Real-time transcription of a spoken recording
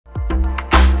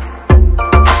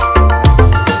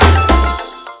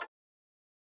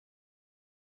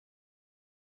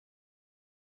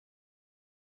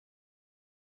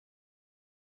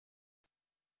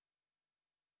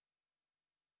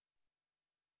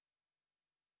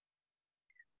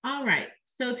All right,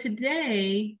 so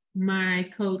today, my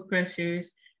code crushers,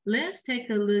 let's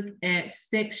take a look at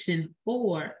section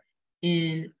 4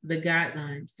 in the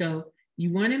guidelines. So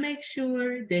you want to make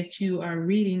sure that you are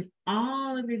reading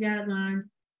all of your guidelines.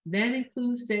 That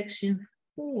includes section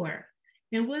 4.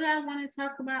 And what I want to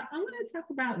talk about, I want to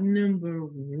talk about number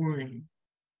 1,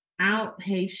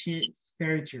 outpatient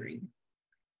surgery.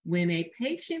 When a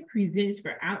patient presents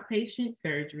for outpatient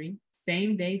surgery,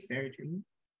 same-day surgery,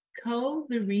 code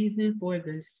the reason for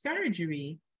the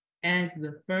surgery as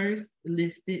the first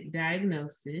listed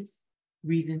diagnosis,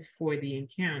 reasons for the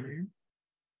encounter,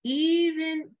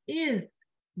 even if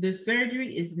the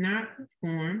surgery is not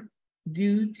performed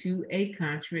due to a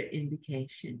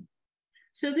contraindication.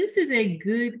 So this is a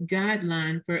good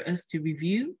guideline for us to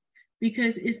review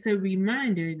because it's a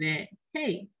reminder that,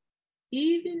 hey,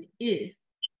 even if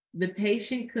the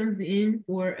patient comes in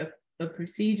for a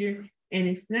procedure and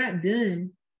it's not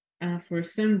done for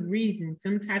some reason,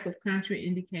 some type of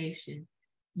contraindication,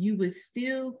 you would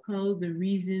still code the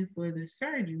reason for the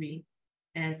surgery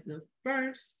as the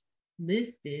first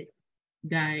listed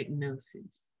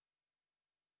diagnosis.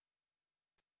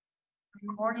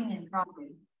 Recording in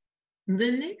progress.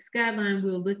 The next guideline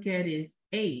we'll look at is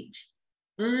age,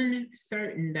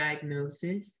 uncertain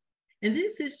diagnosis. And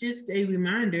this is just a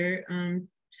reminder,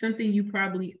 something you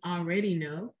probably already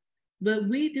know, but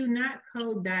we do not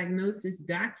code diagnosis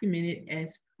documented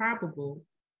as probable,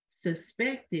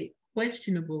 suspected,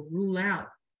 questionable, rule out,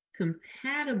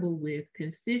 compatible with,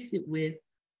 consistent with,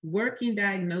 working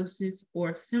diagnosis,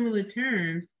 or similar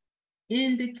terms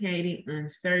indicating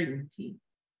uncertainty.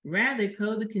 Rather,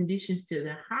 code the conditions to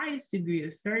the highest degree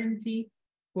of certainty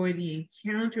for the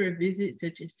encounter of visits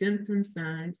such as symptom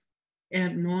signs,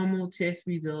 abnormal test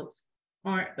results,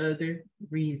 or other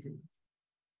reasons.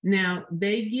 Now,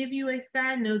 they give you a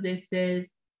side note that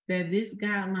says that this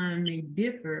guideline may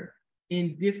differ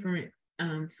in different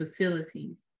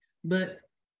facilities, but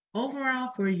overall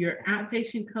for your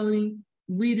outpatient coding,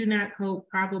 we do not code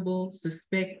probable,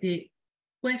 suspected,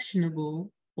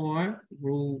 questionable, or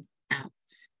ruled out.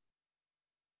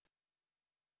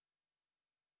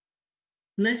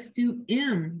 Let's do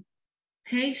M,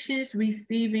 patients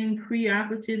receiving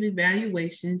preoperative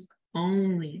evaluations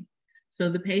only. So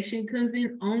the patient comes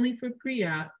in only for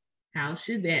pre-op. How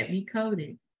should that be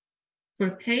coded?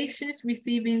 For patients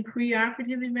receiving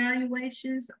preoperative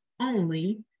evaluations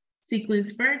only,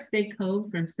 sequence first they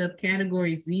code from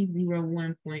subcategory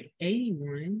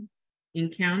Z01.81,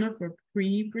 encounter for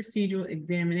pre-procedural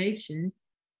examinations,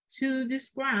 to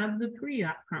describe the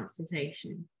pre-op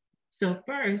consultation. So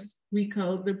first, we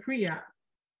code the pre-op.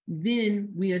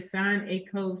 Then we assign a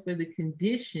code for the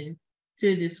condition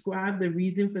to describe the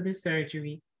reason for the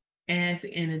surgery as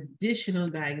an additional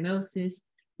diagnosis.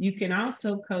 You can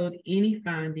also code any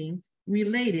findings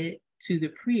related to the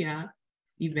pre-op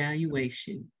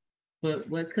evaluation. But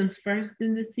what comes first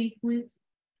in the sequence?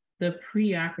 The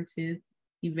preoperative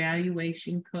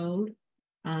evaluation code,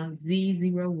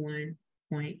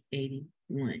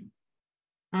 Z01.81.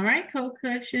 All right,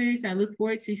 co-crushers, I look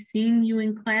forward to seeing you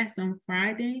in class on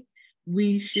Friday.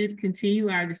 We should continue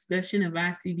our discussion of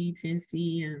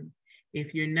ICD-10-CM.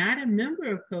 If you're not a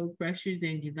member of Code Crushers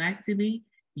and you'd like to be,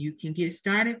 you can get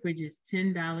started for just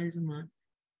 $10 a month.